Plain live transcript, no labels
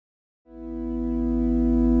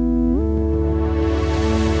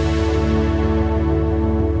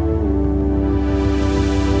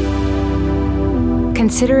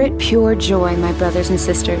Consider it pure joy, my brothers and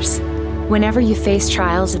sisters, whenever you face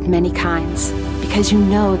trials of many kinds, because you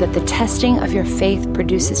know that the testing of your faith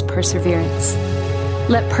produces perseverance.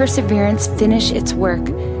 Let perseverance finish its work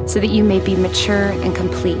so that you may be mature and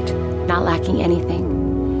complete, not lacking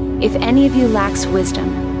anything. If any of you lacks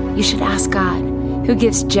wisdom, you should ask God, who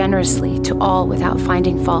gives generously to all without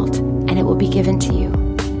finding fault, and it will be given to you.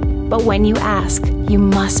 But when you ask, you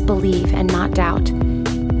must believe and not doubt.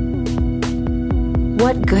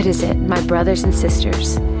 What good is it, my brothers and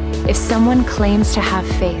sisters, if someone claims to have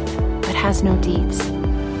faith but has no deeds?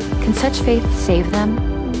 Can such faith save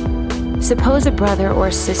them? Suppose a brother or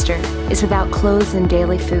a sister is without clothes and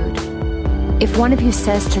daily food. If one of you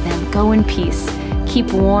says to them, "Go in peace,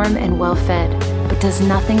 keep warm and well fed," but does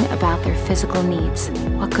nothing about their physical needs,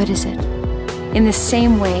 what good is it? In the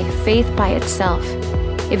same way, faith by itself,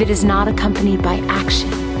 if it is not accompanied by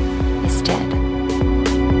action, is dead.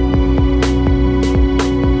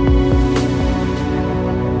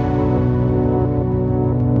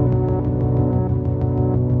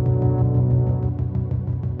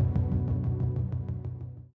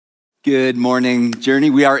 Good morning, Journey.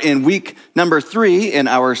 We are in week number 3 in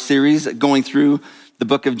our series going through the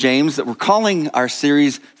book of James that we're calling our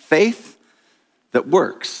series Faith That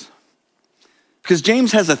Works. Because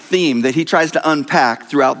James has a theme that he tries to unpack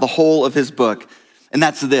throughout the whole of his book, and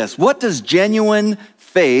that's this. What does genuine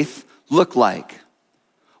faith look like?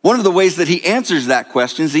 One of the ways that he answers that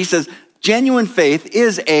question is he says, genuine faith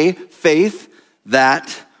is a faith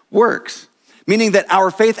that works. Meaning that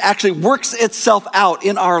our faith actually works itself out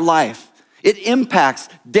in our life. It impacts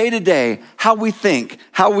day to day how we think,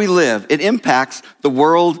 how we live. It impacts the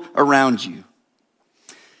world around you.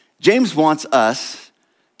 James wants us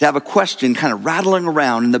to have a question kind of rattling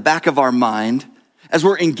around in the back of our mind as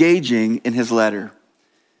we're engaging in his letter.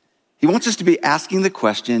 He wants us to be asking the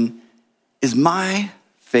question, is my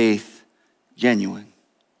faith genuine?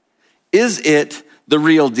 Is it the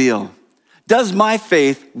real deal? Does my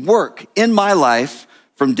faith work in my life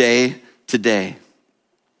from day to day?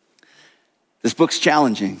 This book's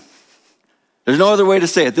challenging. There's no other way to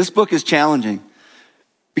say it. This book is challenging.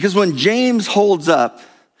 Because when James holds up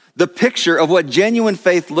the picture of what genuine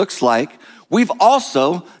faith looks like, we've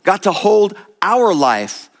also got to hold our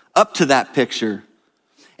life up to that picture.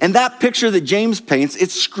 And that picture that James paints,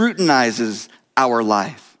 it scrutinizes our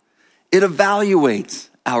life. It evaluates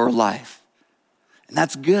our life. And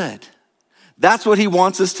that's good. That's what he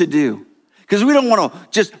wants us to do. Because we don't want to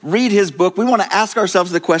just read his book. We want to ask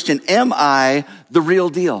ourselves the question, am I the real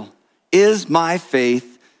deal? Is my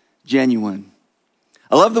faith genuine?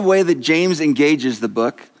 I love the way that James engages the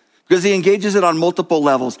book because he engages it on multiple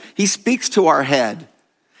levels. He speaks to our head.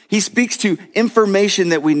 He speaks to information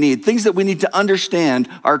that we need, things that we need to understand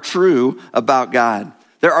are true about God.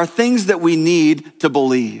 There are things that we need to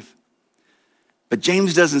believe. But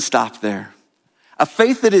James doesn't stop there. A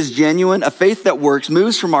faith that is genuine, a faith that works,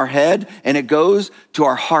 moves from our head and it goes to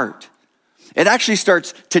our heart. It actually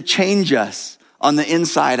starts to change us on the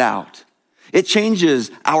inside out. It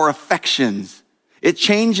changes our affections. It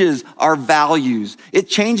changes our values. It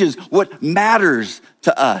changes what matters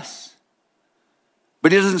to us.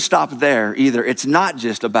 But it doesn't stop there either. It's not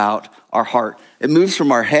just about our heart. It moves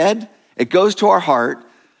from our head, it goes to our heart.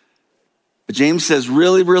 But James says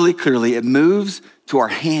really, really clearly, it moves to our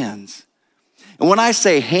hands. And when I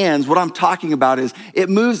say hands, what I'm talking about is it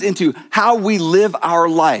moves into how we live our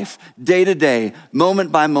life day to day,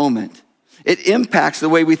 moment by moment. It impacts the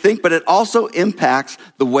way we think, but it also impacts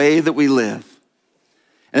the way that we live.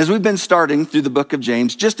 And as we've been starting through the book of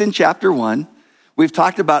James, just in chapter 1, we've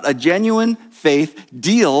talked about a genuine faith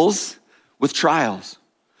deals with trials.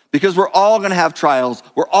 Because we're all going to have trials.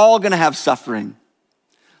 We're all going to have suffering.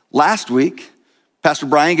 Last week, Pastor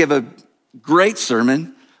Brian gave a great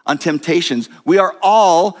sermon on temptations. We are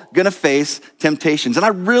all going to face temptations. And I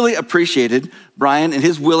really appreciated Brian and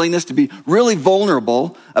his willingness to be really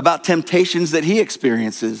vulnerable about temptations that he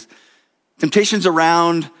experiences. Temptations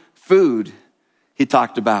around food, he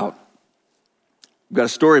talked about. We've got a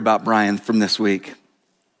story about Brian from this week.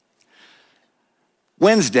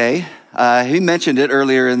 Wednesday, he mentioned it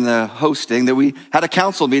earlier in the hosting that we had a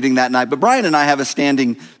council meeting that night, but Brian and I have a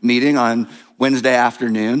standing meeting on Wednesday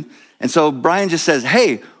afternoon. And so Brian just says,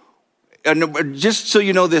 hey, and just so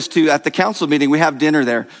you know this too, at the council meeting, we have dinner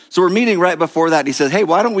there. So we're meeting right before that. He says, hey,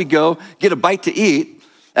 why don't we go get a bite to eat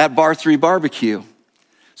at Bar 3 Barbecue?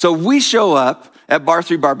 So we show up at Bar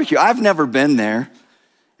 3 Barbecue. I've never been there.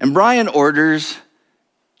 And Brian orders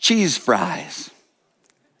cheese fries.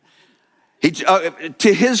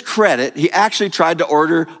 To his credit, he actually tried to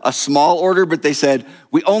order a small order, but they said,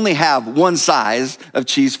 we only have one size of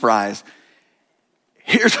cheese fries.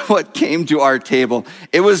 here's what came to our table.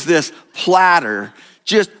 It was this platter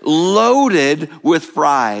just loaded with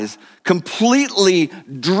fries, completely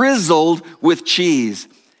drizzled with cheese.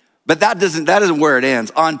 But that isn't where it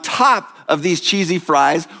ends. On top of these cheesy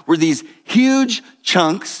fries were these huge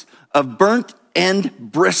chunks of burnt end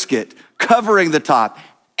brisket covering the top,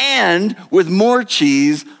 and with more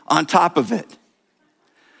cheese on top of it.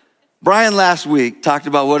 Brian last week talked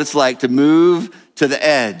about what it's like to move to the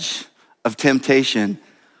edge of temptation.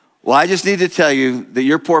 Well, I just need to tell you that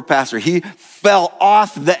your poor pastor, he fell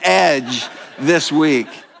off the edge this week.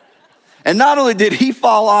 And not only did he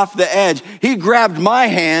fall off the edge, he grabbed my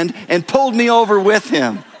hand and pulled me over with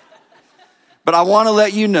him. But I want to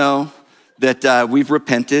let you know that we've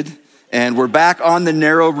repented and we're back on the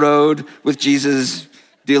narrow road with Jesus,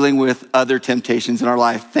 dealing with other temptations in our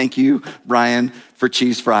life. Thank you, Brian, for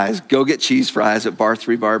cheese fries. Go get cheese fries at Bar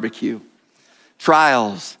 3 Barbecue.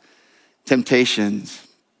 Trials, temptations.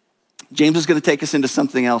 James is going to take us into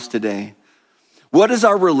something else today. What is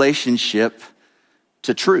our relationship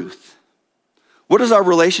to truth? What is our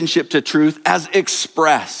relationship to truth as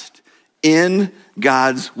expressed in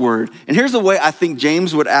God's word? And here's the way I think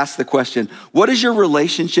James would ask the question. What is your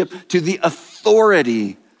relationship to the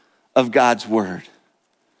authority of God's word?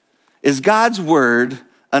 Is God's word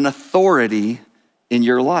an authority in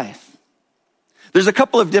your life? There's a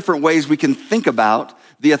couple of different ways we can think about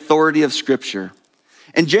the authority of Scripture.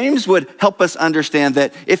 And James would help us understand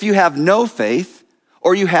that if you have no faith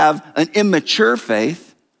or you have an immature faith,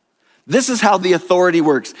 this is how the authority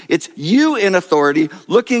works. It's you in authority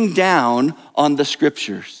looking down on the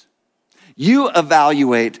Scriptures. You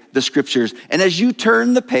evaluate the Scriptures. And as you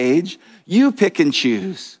turn the page, you pick and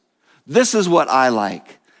choose. This is what I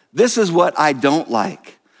like. This is what I don't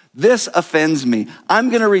like. This offends me. I'm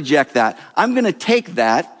going to reject that. I'm going to take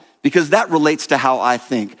that because that relates to how I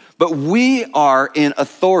think. But we are in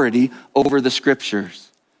authority over the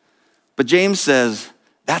Scriptures. But James says,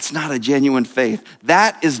 that's not a genuine faith.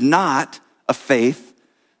 That is not a faith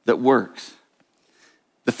that works.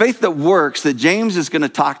 The faith that works that James is going to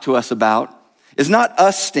talk to us about is not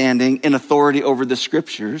us standing in authority over the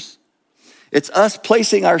Scriptures. It's us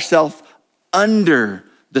placing ourselves under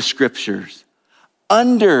the Scriptures,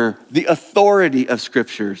 under the authority of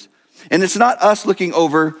Scriptures. And it's not us looking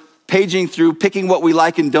over, paging through, picking what we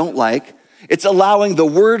like and don't like. It's allowing the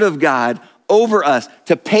Word of God over us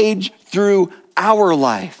to page through our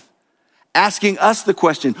life, asking us the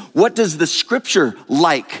question, what does the Scripture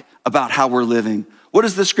like about how we're living? What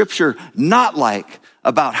does the Scripture not like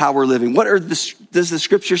about how we're living? Does the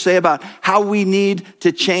Scripture say about how we need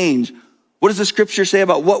to change? What does the Scripture say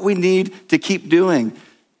about what we need to keep doing?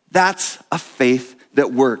 That's a faith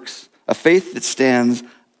that works, a faith that stands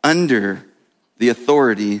under the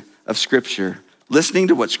authority of Scripture. Listening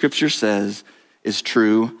to what Scripture says is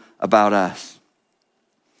true about us.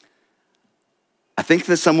 I think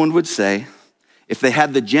that someone would say, if they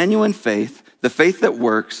had the genuine faith, the faith that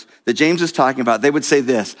works, that James is talking about, they would say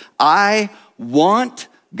this: I want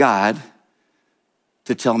God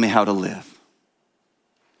to tell me how to live.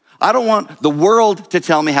 I don't want the world to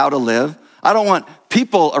tell me how to live. I don't want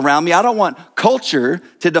people around me. I don't want culture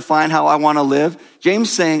to define how I want to live.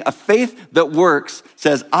 James saying a faith that works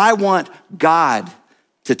says, I want God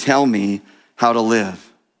to tell me how to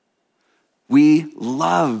live. We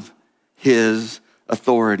love his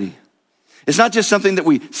authority. It's not just something that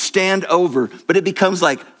we stand over, but it becomes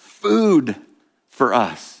like food for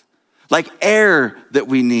us, like air that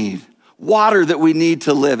we need, water that we need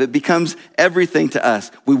to live. It becomes everything to us.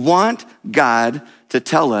 We want God to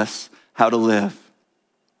tell us how to live.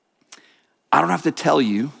 I don't have to tell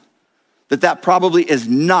you that probably is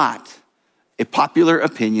not a popular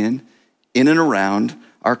opinion in and around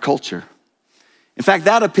our culture. In fact,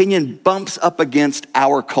 that opinion bumps up against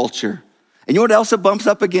our culture. And you know what else it bumps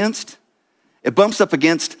up against? It bumps up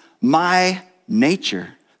against my nature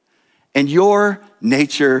and your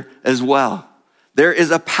nature as well. There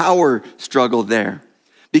is a power struggle there.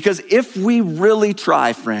 Because if we really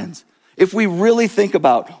try, friends, if we really think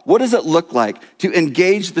about what does it look like to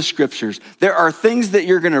engage the Scriptures, there are things that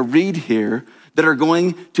you're going to read here that are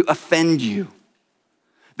going to offend you.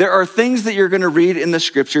 There are things that you're going to read in the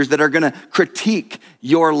Scriptures that are going to critique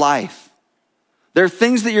your life. There are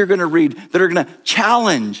things that you're going to read that are going to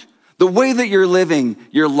challenge the way that you're living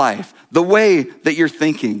your life, the way that you're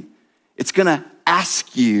thinking. It's going to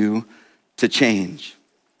ask you to change.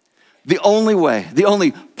 The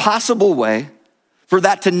only possible way for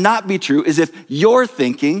that to not be true is if your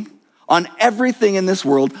thinking on everything in this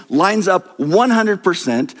world lines up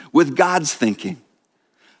 100% with God's thinking.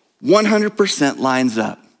 100% lines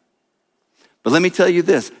up. But let me tell you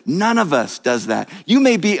this, none of us does that. You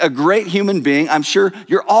may be a great human being. I'm sure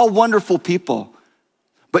you're all wonderful people,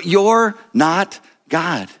 but you're not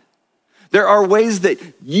God. There are ways that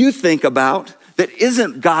you think about that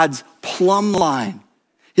isn't God's plumb line,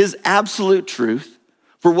 his absolute truth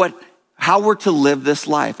for how we're to live this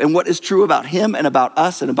life and what is true about him and about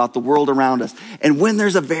us and about the world around us. And when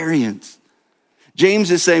there's a variance,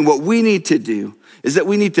 James is saying what we need to do is that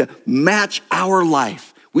we need to match our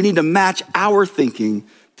life. We need to match our thinking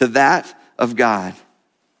to that of God.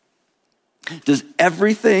 Does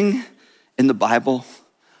everything in the Bible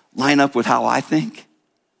line up with how I think?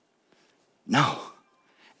 No,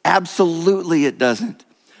 absolutely it doesn't.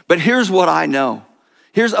 But here's what I know.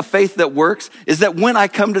 Here's a faith that works, is that when I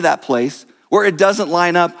come to that place where it doesn't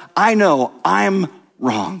line up, I know I'm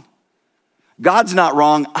wrong. God's not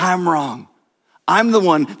wrong, I'm wrong. I'm the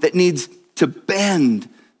one that needs to bend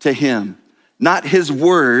to him, not his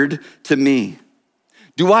word to me.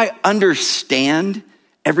 Do I understand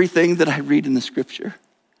everything that I read in the scripture?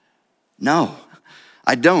 No,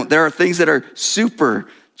 I don't. There are things that are super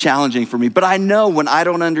challenging for me, but I know when I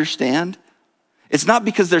don't understand, it's not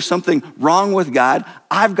because there's something wrong with God.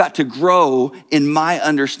 I've got to grow in my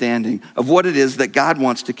understanding of what it is that God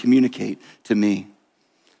wants to communicate to me.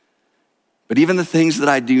 But even the things that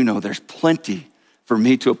I do know, there's plenty for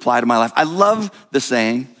me to apply to my life. I love the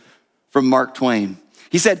saying from Mark Twain.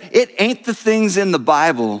 He said, it ain't the things in the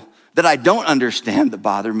Bible that I don't understand that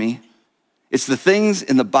bother me. It's the things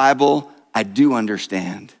in the Bible I do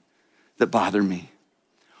understand that bother me.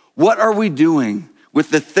 What are we doing with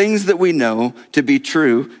the things that we know to be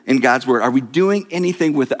true in God's word? Are we doing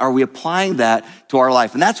anything with it? Are we applying that to our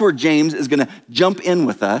life? And that's where James is going to jump in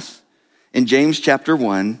with us in James chapter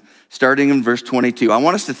 1, starting in verse 22. I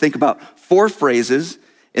want us to think about 4 phrases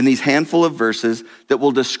in these handful of verses that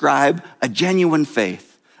will describe a genuine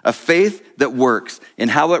faith, a faith that works in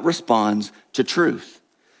how it responds to truth,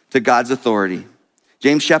 to God's authority.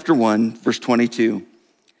 James chapter 1, verse 22.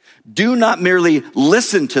 Do not merely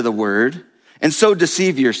listen to the word and so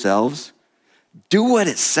deceive yourselves. Do what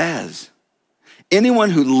it says.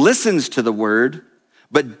 Anyone who listens to the word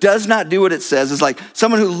but does not do what it says is like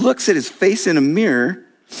someone who looks at his face in a mirror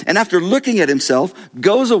and after looking at himself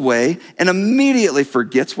goes away and immediately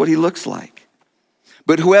forgets what he looks like.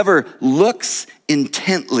 But whoever looks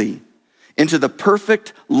intently into the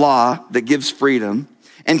perfect law that gives freedom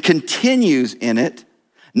and continues in it,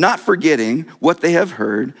 not forgetting what they have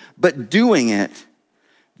heard, but doing it,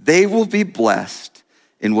 they will be blessed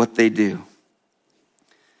in what they do.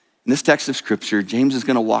 In this text of scripture, James is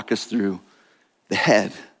going to walk us through the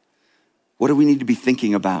head. What do we need to be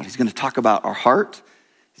thinking about? He's going to talk about our heart.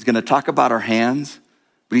 He's going to talk about our hands,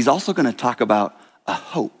 but he's also going to talk about a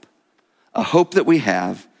hope that we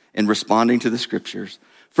have in responding to the scriptures.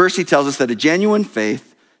 First, he tells us that a genuine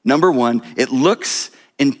faith, number 1, it looks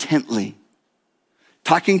intently.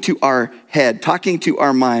 Talking to our head, talking to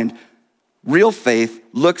our mind. Real faith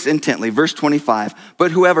looks intently. Verse 25,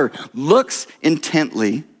 but whoever looks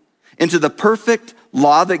intently into the perfect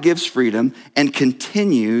law that gives freedom and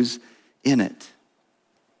continues in it.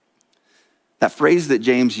 That phrase that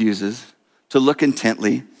James uses, to look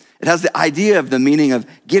intently, it has the idea of the meaning of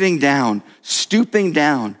getting down, stooping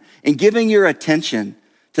down, and giving your attention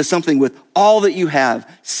to something with all that you have,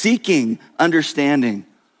 seeking understanding,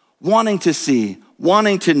 wanting to see,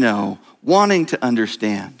 wanting to know, wanting to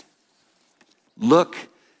understand. Look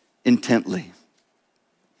intently.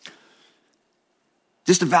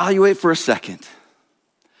 Just evaluate for a second.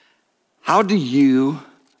 How do you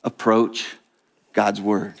approach God's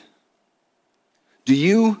word? Do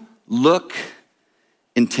you look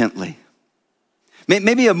intently?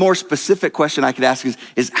 Maybe a more specific question I could ask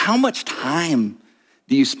is how much time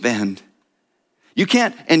do you spend? You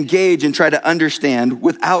can't engage and try to understand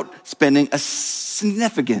without spending a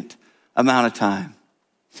significant amount of time.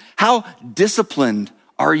 How disciplined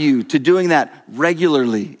are you to doing that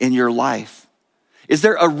regularly in your life? Is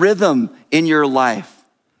there a rhythm in your life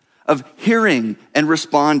of hearing and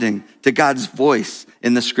responding to God's voice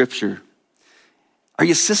in the scripture? Are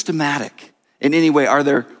you systematic in any way? Are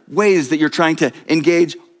there ways that you're trying to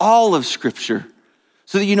engage all of scripture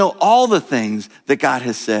so that you know all the things that God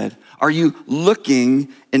has said? Are you looking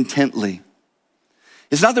intently?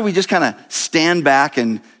 It's not that we just kind of stand back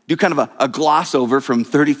and do kind of a gloss over from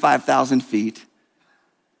 35,000 feet.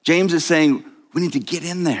 James is saying we need to get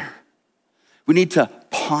in there. We need to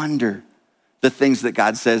ponder the things that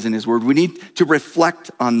God says in his word. We need to reflect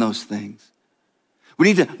on those things. We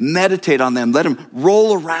need to meditate on them, let them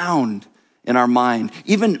roll around in our mind,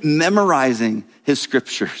 even memorizing his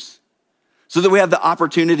scriptures so that we have the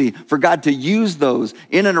opportunity for God to use those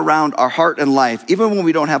in and around our heart and life, even when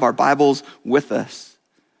we don't have our Bibles with us.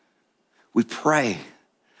 We pray.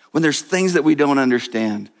 When there's things that we don't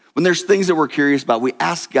understand, when there's things that we're curious about, we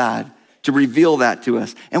ask God to reveal that to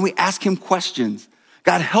us, and we ask him questions.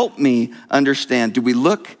 God, help me understand. Do we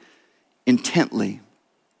look intently?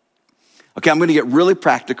 Okay, I'm going to get really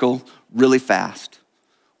practical really fast.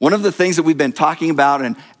 One of the things that we've been talking about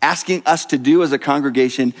and asking us to do as a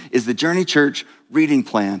congregation is the Journey Church reading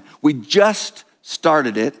plan. We just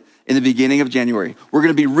started it in the beginning of January. We're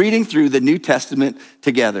going to be reading through the New Testament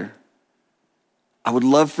together. I would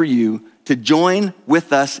love for you to join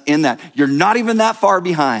with us in that. You're not even that far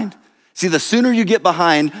behind. See, the sooner you get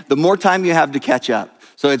behind, the more time you have to catch up.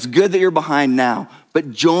 So it's good that you're behind now, but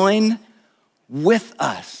join with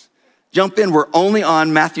us. Jump in. We're only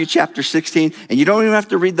on Matthew chapter 16, and you don't even have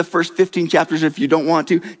to read the first 15 chapters if you don't want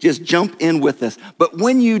to. Just jump in with us. But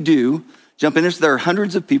when you do, jump in. There are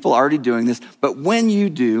hundreds of people already doing this, but when you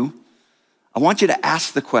do, I want you to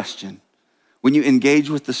ask the question, when you engage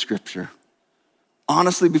with the scripture,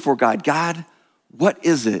 honestly before God, God, what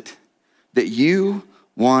is it that you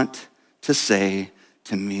want to say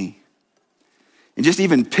to me? And just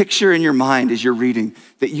even picture in your mind as you're reading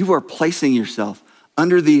that you are placing yourself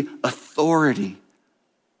under the authority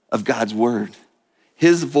of God's word,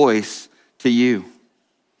 his voice to you.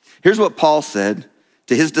 Here's what Paul said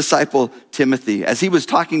to his disciple Timothy as he was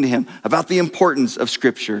talking to him about the importance of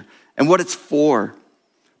scripture and what it's for.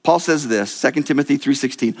 Paul says this, 2 Timothy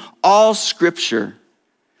 3:16, all scripture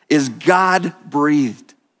is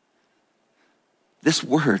God-breathed. This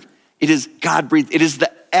word, it is God-breathed. It is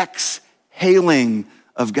the exhaling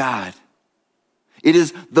of God. It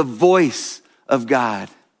is the voice of God.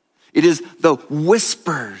 It is the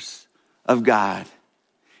whispers of God.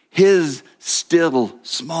 His still,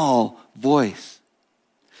 small voice.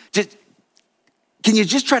 Can you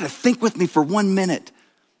just try to think with me for 1 minute?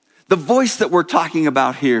 The voice that we're talking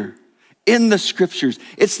about here in the scriptures,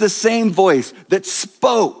 it's the same voice that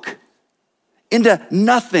spoke into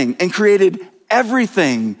nothing and created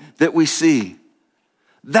everything that we see.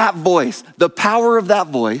 That voice, the power of that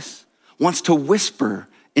voice, wants to whisper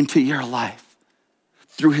into your life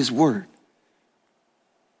through his word.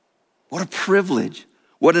 What a privilege,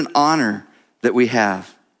 what an honor that we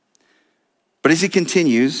have. But as he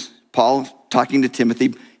continues, Paul talking to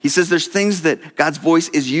Timothy, he says there's things that God's voice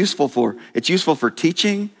is useful for. It's useful for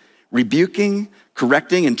teaching, rebuking,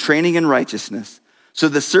 correcting, and training in righteousness, so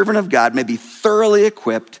the servant of God may be thoroughly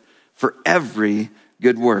equipped for every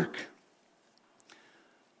good work.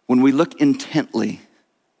 When we look intently,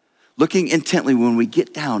 when we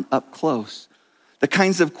get down up close, the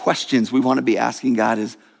kinds of questions we want to be asking God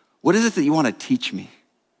is, what is it that you want to teach me?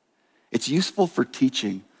 It's useful for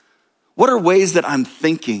teaching. What are ways that I'm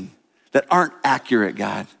thinking that aren't accurate,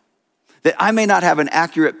 God? That I may not have an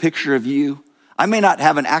accurate picture of you. I may not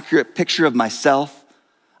have an accurate picture of myself.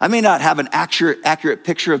 I may not have an accurate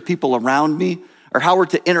picture of people around me or how we're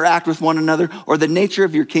to interact with one another or the nature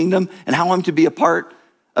of your kingdom and how I'm to be a part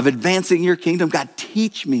of advancing your kingdom. God,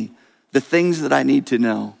 teach me the things that I need to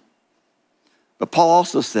know. But Paul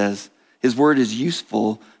also says his word is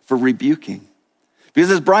useful for rebuking. Because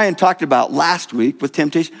as Brian talked about last week with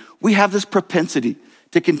temptation, we have this propensity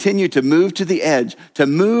to continue to move to the edge, to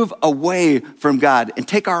move away from God and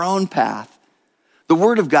take our own path. The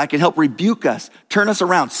word of God can help rebuke us, turn us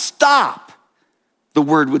around. Stop, the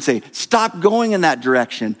word would say. Stop going in that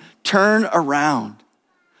direction. Turn around.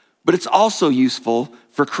 But it's also useful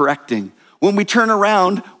for correcting. When we turn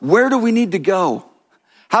around, where do we need to go?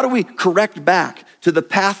 How do we correct back to the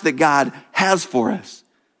path that God has for us?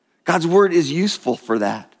 God's word is useful for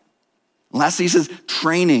that. And lastly, he says,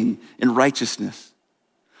 training in righteousness.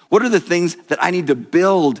 What are the things that I need to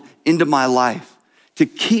build into my life to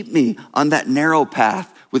keep me on that narrow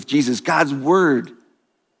path with Jesus? God's word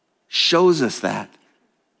shows us that.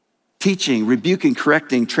 Teaching, rebuking,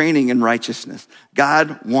 correcting, training in righteousness.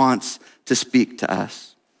 God wants to speak to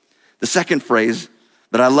us. The second phrase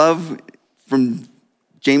that I love from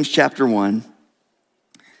James chapter 1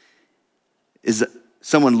 is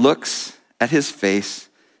someone looks at his face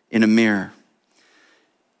in a mirror.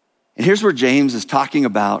 And here's where James is talking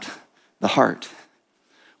about the heart.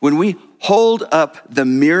 When we hold up the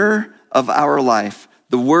mirror of our life,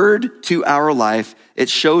 the word to our life, it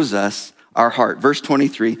shows us our heart. Verse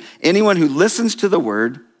 23, anyone who listens to the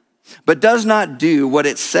word but does not do what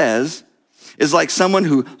it says is like someone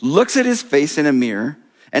who looks at his face in a mirror,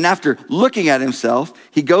 and after looking at himself,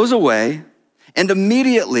 he goes away and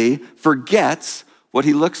immediately forgets what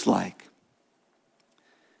he looks like.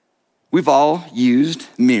 We've all used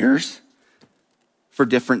mirrors for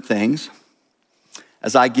different things.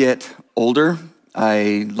 As I get older,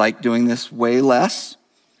 I like doing this way less.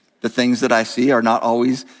 The things that I see are not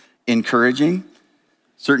always encouraging.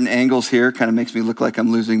 Certain angles here kind of makes me look like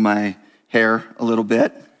I'm losing my hair a little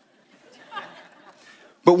bit.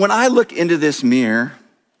 But when I look into this mirror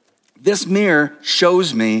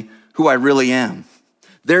shows me who I really am.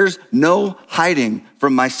 There's no hiding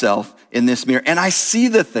from myself in this mirror. And I see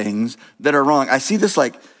the things that are wrong. I see this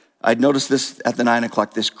I noticed this at the 9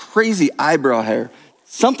 o'clock, this crazy eyebrow hair.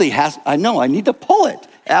 I know, I need to pull it.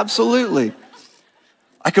 Absolutely.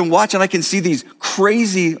 I can watch and I can see these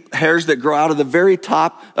crazy hairs that grow out of the very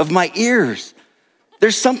top of my ears.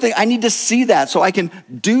 There's something, I need to see that so I can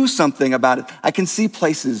do something about it. I can see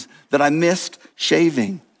places that I missed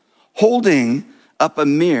shaving. Holding up a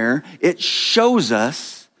mirror, it shows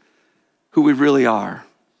us who we really are.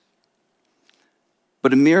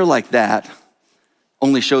 But a mirror like that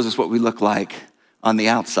only shows us what we look like on the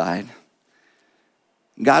outside.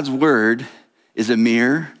 God's word is a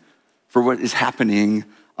mirror for what is happening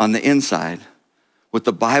on the inside, what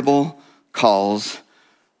the Bible calls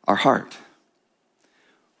our heart.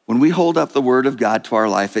 When we hold up the word of God to our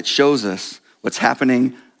life, it shows us what's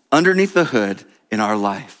happening underneath the hood in our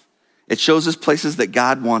life. It shows us places that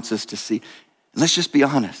God wants us to see. And let's just be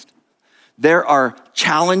honest. There are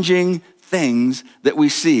challenging things that we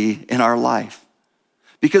see in our life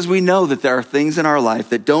because we know that there are things in our life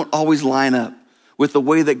that don't always line up with the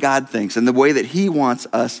way that God thinks and the way that he wants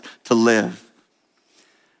us to live.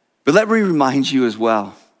 But let me remind you as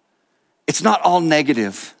well, it's not all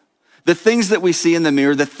negative. The things that we see in the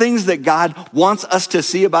mirror, the things that God wants us to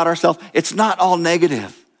see about ourselves, it's not all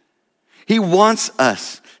negative. He wants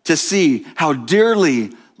us to see how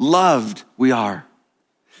dearly loved we are.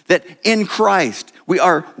 That in Christ, we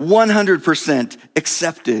are 100%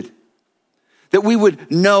 accepted. That we would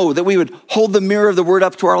know, that we would hold the mirror of the word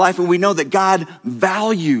up to our life and we know that God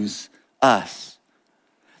values us.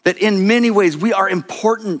 That in many ways we are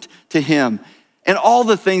important to him. And all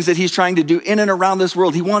the things that he's trying to do in and around this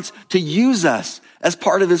world, he wants to use us as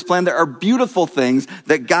part of his plan. There are beautiful things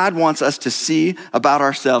that God wants us to see about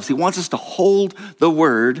ourselves. He wants us to hold the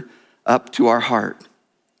word up to our heart.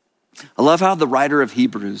 I love how the writer of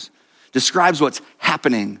Hebrews describes what's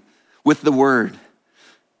happening with the word.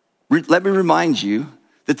 Let me remind you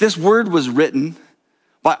that this word was written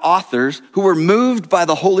by authors who were moved by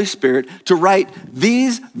the Holy Spirit to write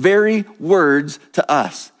these very words to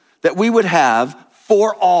us that we would have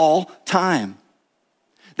for all time.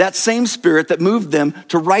 That same Spirit that moved them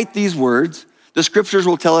to write these words, the scriptures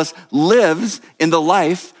will tell us, lives in the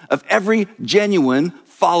life of every genuine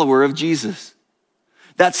follower of Jesus.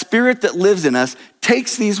 That Spirit that lives in us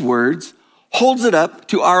takes these words, holds it up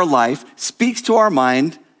to our life, speaks to our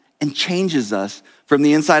mind, and changes us from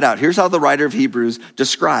the inside out. Here's how the writer of Hebrews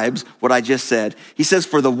describes what I just said. He says,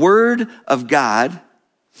 for the word of God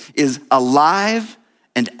is alive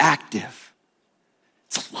and active.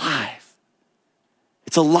 It's alive.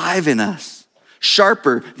 It's alive in us.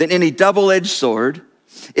 Sharper than any double-edged sword.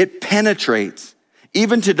 It penetrates,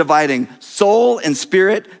 even to dividing soul and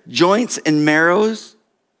spirit, joints and marrows.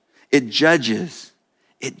 It judges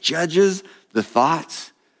the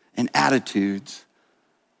thoughts and attitudes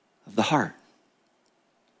of the heart.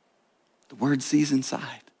 The word sees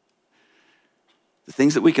inside. The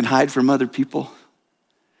things that we can hide from other people,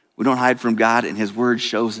 we don't hide from God, and his word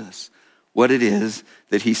shows us what it is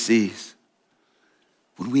that he sees.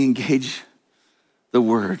 When we engage the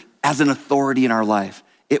word as an authority in our life,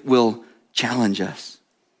 it will challenge us.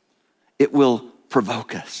 It will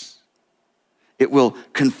provoke us. It will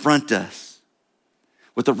confront us.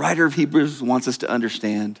 What the writer of Hebrews wants us to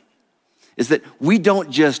understand is that we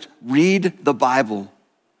don't just read the Bible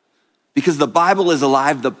because the Bible is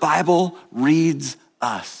alive. The Bible reads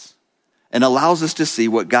us and allows us to see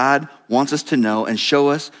what God wants us to know and show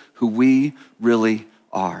us who we really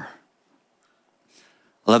are.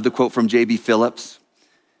 I love the quote from J.B. Phillips.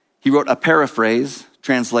 He wrote a paraphrase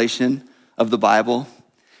translation of the Bible,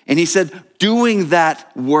 and he said, doing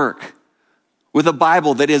that work with a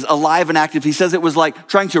Bible that is alive and active, he says it was like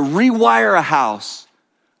trying to rewire a house,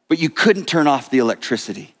 but you couldn't turn off the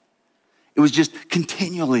electricity. It was just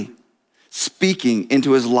continually speaking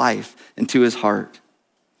into his life and to his heart.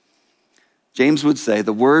 James would say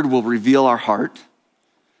the word will reveal our heart,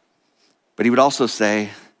 but he would also say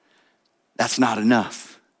that's not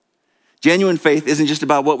enough. Genuine faith isn't just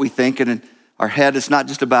about what we think in our head. It's not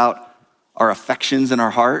just about our affections in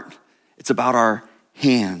our heart. It's about our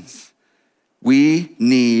hands. We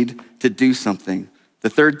need to do something. The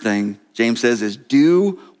third thing James says is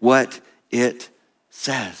do what it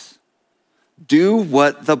says. Do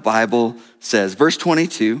what the Bible says. Verse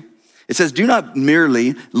 22, It says, do not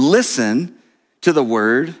merely listen to the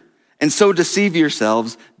word and so deceive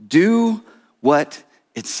yourselves. Do what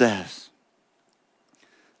it says.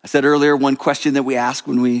 I said earlier, one question that we ask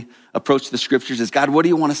when we approach the scriptures is, God, what do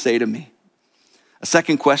you want to say to me? A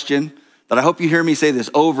second question that I hope you hear me say this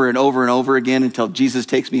over and over and over again until Jesus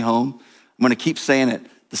takes me home. I'm going to keep saying it.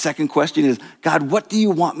 The second question is, God, what do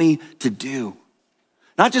you want me to do?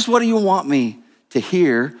 Not just what do you want me to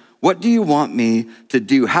hear, what do you want me to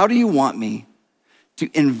do? How do you want me to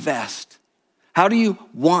invest? How do you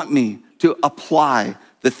want me to apply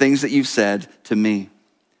the things that you've said to me?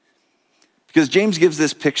 Because James gives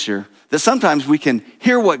this picture that sometimes we can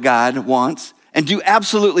hear what God wants and do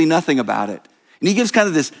absolutely nothing about it. And he gives kind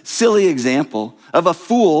of this silly example of a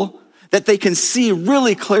fool that they can see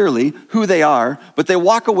really clearly who they are, but they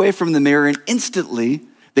walk away from the mirror and instantly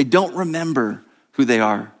they don't remember who they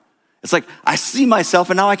are. It's like, I see myself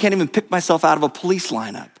and now I can't even pick myself out of a police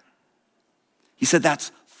lineup. He said,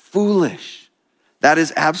 that's foolish. That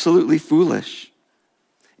is absolutely foolish.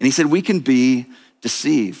 And he said, we can be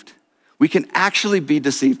deceived. We can actually be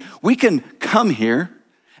deceived. We can come here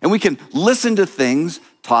and we can listen to things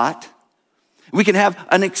taught. We can have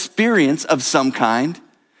an experience of some kind.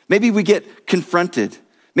 Maybe we get confronted.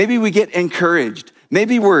 Maybe we get encouraged.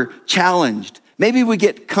 Maybe we're challenged. Maybe we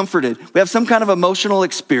get comforted. We have some kind of emotional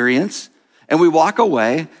experience and we walk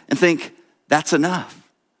away and think, that's enough.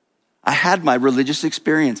 I had my religious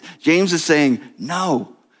experience. James is saying,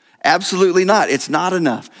 no, absolutely not. It's not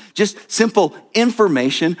enough. Just simple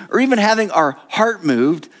information or even having our heart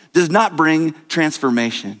moved does not bring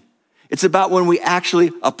transformation. It's about when we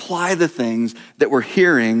actually apply the things that we're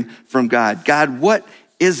hearing from God. God, what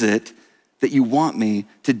is it that you want me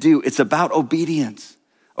to do? It's about obedience.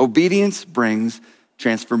 Obedience brings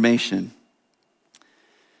transformation.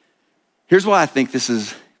 Here's why I think this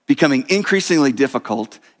is becoming increasingly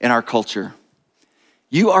difficult in our culture.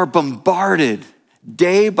 You are bombarded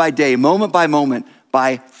day by day, moment by moment,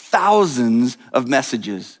 by thousands of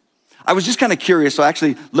messages. I was just kind of curious, so I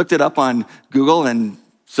actually looked it up on Google, and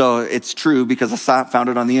so it's true because I found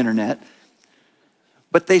it on the internet.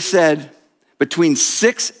 But they said between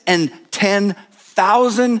 6,000 and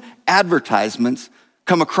 10,000 advertisements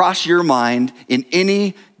come across your mind in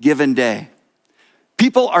any given day.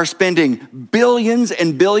 People are spending billions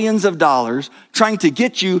and billions of dollars trying to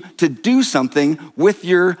get you to do something with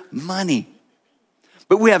your money.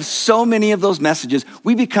 But we have so many of those messages,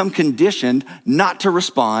 we become conditioned not to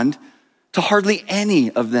respond to hardly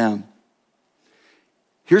any of them.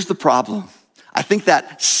 Here's the problem. I think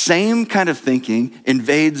that same kind of thinking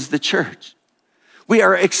invades the church. We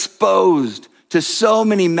are exposed to so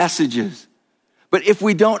many messages, but if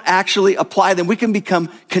we don't actually apply them, we can become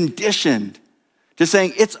conditioned to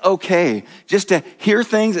saying it's okay just to hear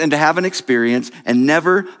things and to have an experience and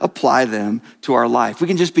never apply them to our life. We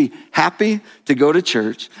can just be happy to go to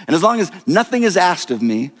church. And as long as nothing is asked of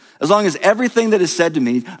me, as long as everything that is said to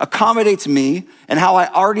me accommodates me and how I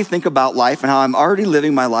already think about life and how I'm already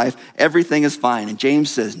living my life, everything is fine. And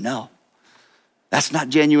James says, no, that's not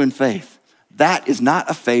genuine faith. That is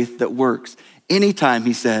not a faith that works. Anytime,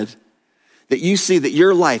 he said, that you see that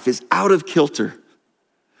your life is out of kilter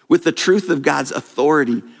with the truth of God's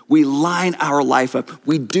authority, we line our life up.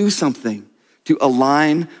 We do something to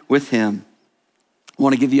align with him. I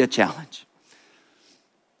want to give you a challenge.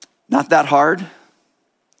 Not that hard,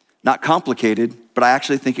 not complicated, but I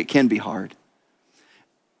actually think it can be hard.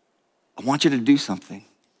 I want you to do something.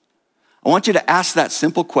 I want you to ask that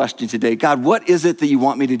simple question today. God, what is it that you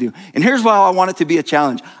want me to do? And here's why I want it to be a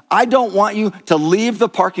challenge. I don't want you to leave the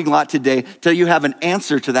parking lot today till you have an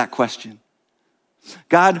answer to that question.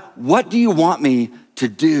 God, what do you want me to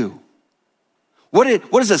do? What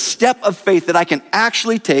is a step of faith that I can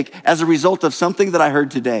actually take as a result of something that I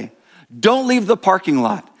heard today? Don't leave the parking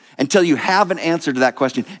lot until you have an answer to that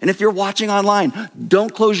question. And if you're watching online,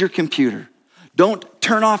 don't close your computer. Don't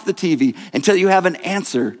turn off the TV until you have an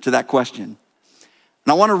answer to that question.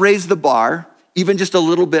 And I want to raise the bar even just a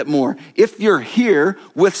little bit more. If you're here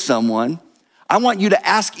with someone, I want you to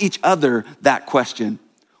ask each other that question.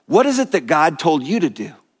 What is it that God told you to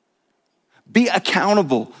do? Be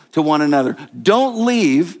accountable to one another. Don't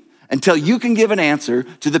leave until you can give an answer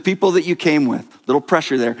to the people that you came with. Little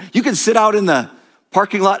pressure there. You can sit out in the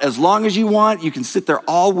parking lot as long as you want. You can sit there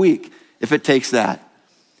all week if it takes that.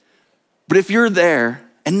 But if you're there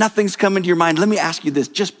and nothing's coming to your mind, let me ask you this.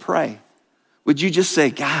 Just pray. Would you just say,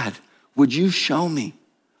 God, would you show me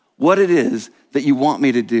what it is that you want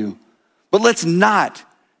me to do? But let's not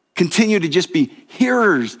continue to just be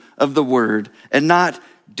hearers of the word and not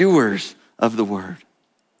doers of the word.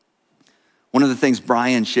 One of the things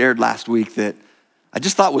Brian shared last week that I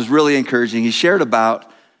just thought was really encouraging. He shared about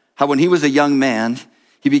how when he was a young man,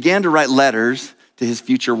 he began to write letters to his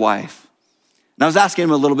future wife. And I was asking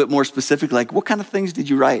him a little bit more specific, like, what kind of things did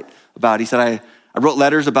you write about? He said, I wrote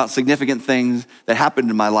letters about significant things that happened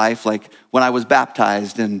in my life, like when I was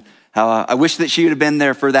baptized and how I wish that she would have been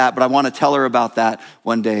there for that, but I want to tell her about that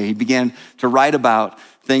one day. He began to write about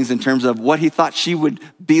things in terms of what he thought she would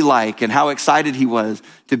be like and how excited he was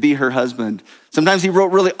to be her husband. Sometimes he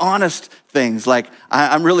wrote really honest things like,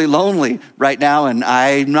 I'm really lonely right now and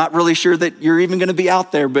I'm not really sure that you're even going to be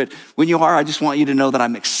out there, but when you are, I just want you to know that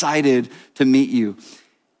I'm excited to meet you.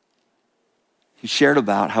 He shared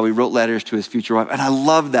about how he wrote letters to his future wife, and I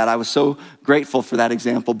loved that. I was so grateful for that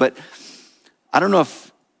example, but I don't know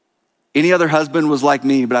if any other husband was like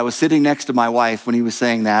me, but I was sitting next to my wife when he was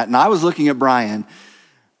saying that, and I was looking at Brian,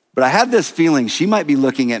 but I had this feeling she might be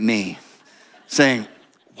looking at me saying,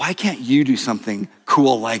 why can't you do something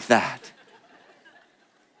cool like that?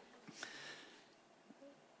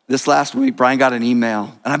 This last week, Brian got an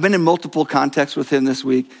email, and I've been in multiple contexts with him this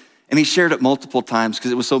week, and he shared it multiple times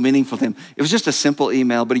because it was so meaningful to him. It was just a simple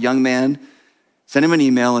email, but a young man sent him an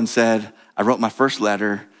email and said, I wrote my first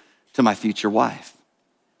letter to my future wife.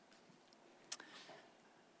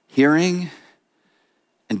 Hearing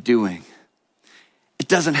and doing. It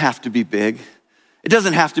doesn't have to be big. It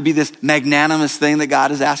doesn't have to be this magnanimous thing that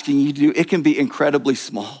God is asking you to do. It can be incredibly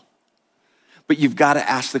small. But you've got to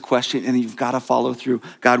ask the question and you've got to follow through.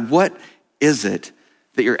 God, what is it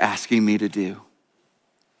that you're asking me to do?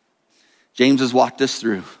 James has walked us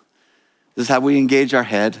through. This is how we engage our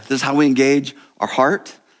head. This is how we engage our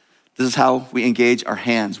heart. This is how we engage our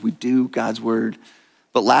hands. We do God's word.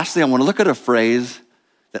 But lastly, I want to look at a phrase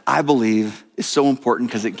that I believe is so important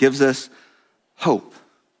because it gives us hope.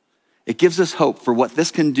 It gives us hope for what this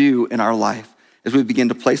can do in our life as we begin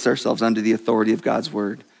to place ourselves under the authority of God's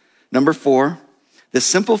word. Number 4, this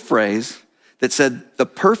simple phrase that said, the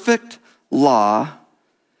perfect law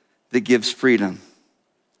that gives freedom.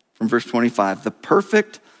 From verse 25, the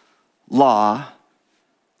perfect law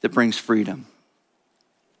that brings freedom.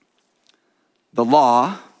 The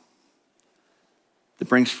law that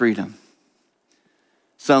brings freedom.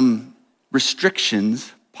 Some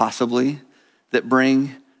restrictions, possibly, that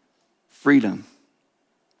bring freedom.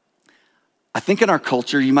 I think in our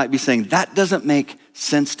culture, you might be saying, that doesn't make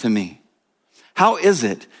sense to me. How is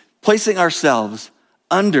it placing ourselves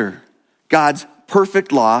under God's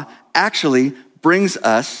perfect law actually brings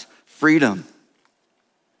us freedom?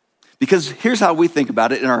 Because here's how we think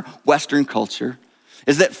about it in our Western culture,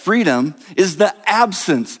 is that freedom is the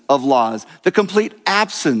absence of laws, the complete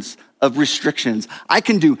absence of restrictions. I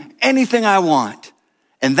can do anything I want,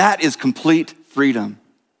 and that is complete freedom.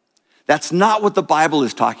 That's not what the Bible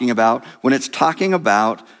is talking about when it's talking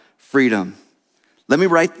about freedom. Let me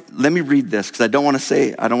read this because I don't want to say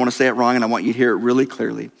it wrong, and I want you to hear it really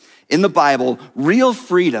clearly. In the Bible, real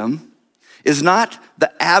freedom is not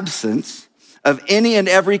the absence of any and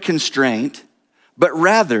every constraint, but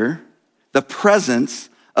rather the presence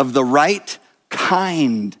of the right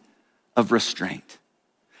kind of restraint.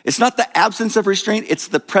 It's not the absence of restraint, it's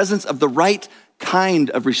the presence of the right kind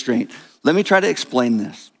of restraint. Let me try to explain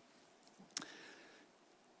this.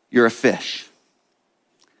 You're a fish.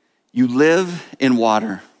 You live in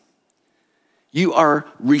water. You are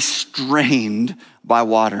restrained by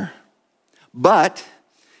water. But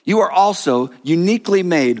you are also uniquely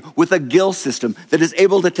made with a gill system that is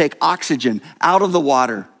able to take oxygen out of the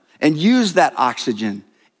water and use that oxygen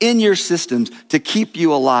in your systems to keep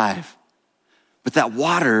you alive. But that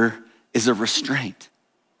water is a restraint.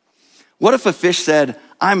 What if a fish said,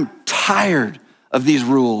 I'm tired of these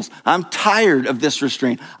rules. I'm tired of this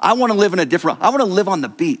restraint. I want to live on the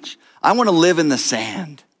beach. I want to live in the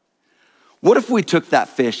sand. What if we took that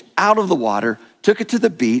fish out of the water, took it to the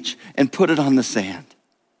beach, and put it on the sand?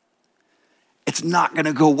 It's not going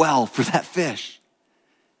to go well for that fish,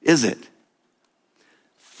 is it?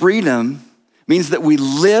 Freedom means that we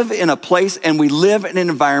live in a place and we live in an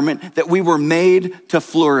environment that we were made to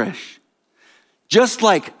flourish. Just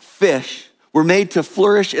like fish were made to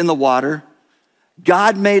flourish in the water,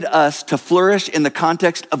 God made us to flourish in the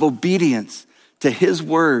context of obedience to his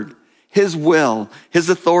word, his will, his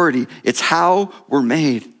authority. It's how we're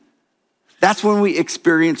made. That's when we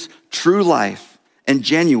experience true life and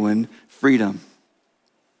genuine freedom.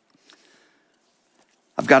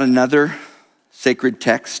 I've got another sacred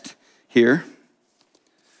text here,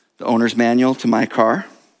 the owner's manual to my car.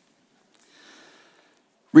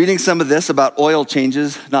 Reading some of this about oil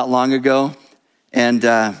changes not long ago, and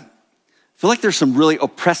I feel like there's some really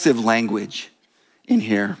oppressive language in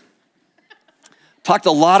here. Talked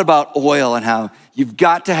a lot about oil and how you've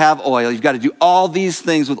got to have oil. You've got to do all these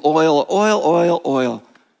things with oil.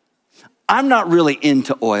 I'm not really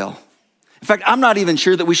into oil. In fact, I'm not even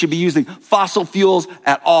sure that we should be using fossil fuels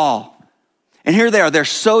at all. And here they are. They're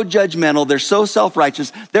so judgmental. They're so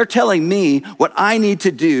self-righteous. They're telling me what I need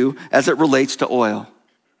to do as it relates to oil.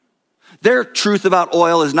 Their truth about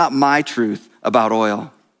oil is not my truth about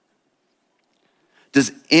oil.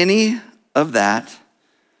 Does any of that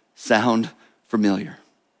sound familiar?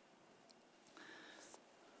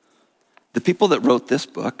 The people that wrote this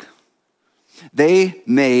book, they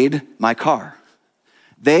made my car.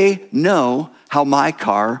 They know how my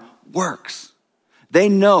car works. They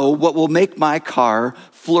know what will make my car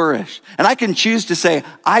flourish. And I can choose to say,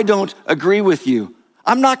 I don't agree with you.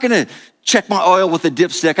 I'm not going to check my oil with a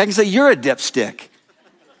dipstick. I can say, you're a dipstick.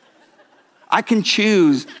 I can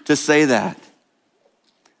choose to say that.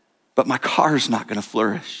 But my car's not going to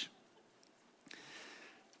flourish.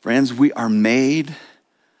 Friends, we are made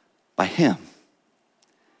by him.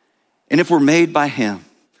 And if we're made by him,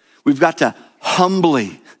 we've got to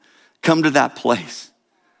humbly come to that place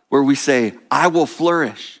where we say, I will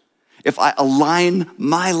flourish if I align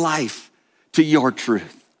my life to your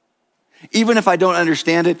truth. Even if I don't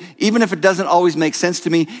understand it, even if it doesn't always make sense to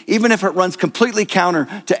me, even if it runs completely counter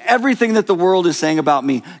to everything that the world is saying about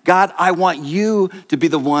me, God, I want you to be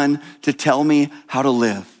the one to tell me how to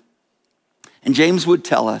live. And James would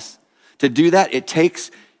tell us to do that, it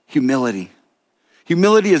takes humility.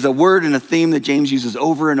 Humility is a word and a theme that James uses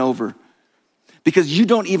over and over because you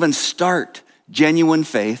don't even start genuine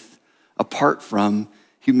faith apart from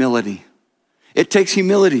humility. It takes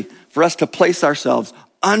humility for us to place ourselves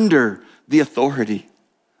under the authority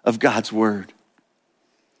of God's word.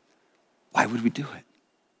 Why would we do it?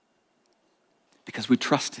 Because we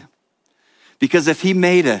trust him. Because if he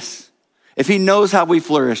made us, if he knows how we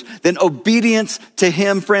flourish, then obedience to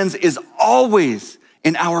him, friends, is always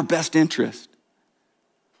in our best interest.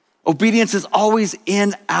 Obedience is always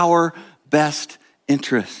in our best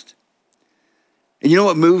interest. And you know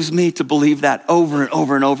what moves me to believe that over and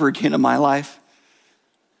over and over again in my life?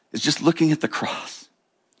 Is just looking at the cross.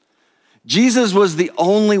 Jesus was the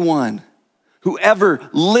only one who ever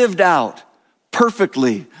lived out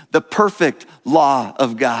perfectly the perfect law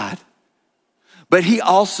of God. But he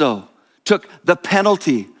also took the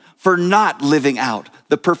penalty for not living out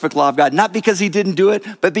the perfect law of God. Not because he didn't do it,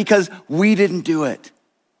 but because we didn't do it.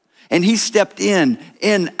 And he stepped in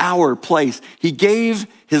our place. He gave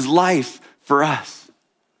his life for us.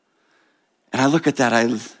 And I look at that, I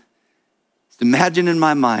imagine in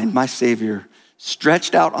my mind, my Savior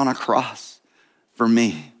stretched out on a cross for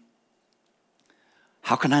me.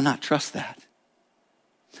 How can I not trust that?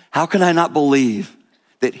 How can I not believe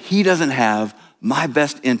that he doesn't have my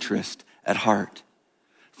best interest at heart?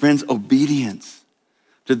 Friends, obedience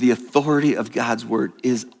to the authority of God's word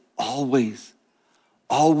is always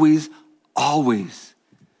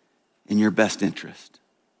in your best interest.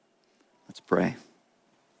 Let's pray.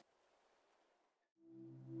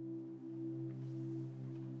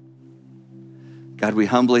 God, we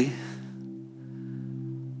humbly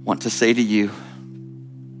want to say to you,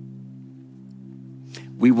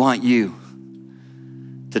 we want you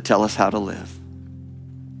to tell us how to live.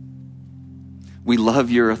 We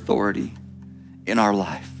love your authority in our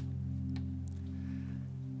life.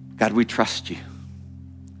 God, we trust you.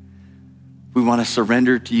 We want to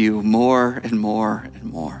surrender to you more and more and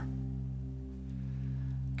more.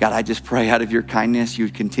 God, I just pray out of your kindness, you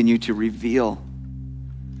would continue to reveal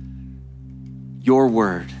your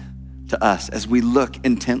word to us as we look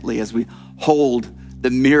intently, as we hold the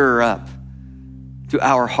mirror up to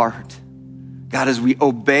our heart. God, as we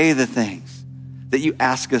obey the things that you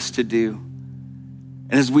ask us to do,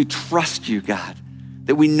 and as we trust you, God,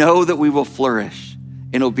 that we know that we will flourish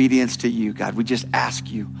in obedience to you, God, we just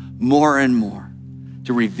ask you more and more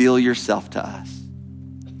to reveal yourself to us.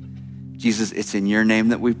 Jesus, it's in your name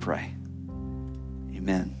that we pray.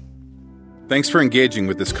 Amen. Thanks for engaging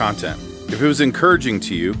with this content. If it was encouraging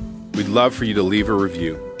to you, we'd love for you to leave a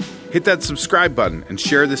review. Hit that subscribe button and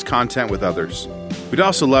share this content with others. We'd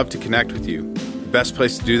also love to connect with you. The best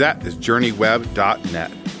place to do that is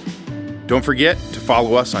journeyweb.net. Don't forget to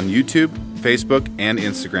follow us on YouTube, Facebook, and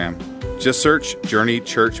Instagram. Just search Journey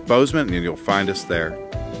Church Bozeman and you'll find us there.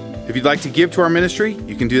 If you'd like to give to our ministry,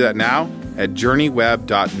 you can do that now at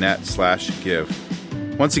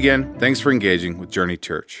journeyweb.net/give. Once again, thanks for engaging with Journey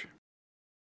Church.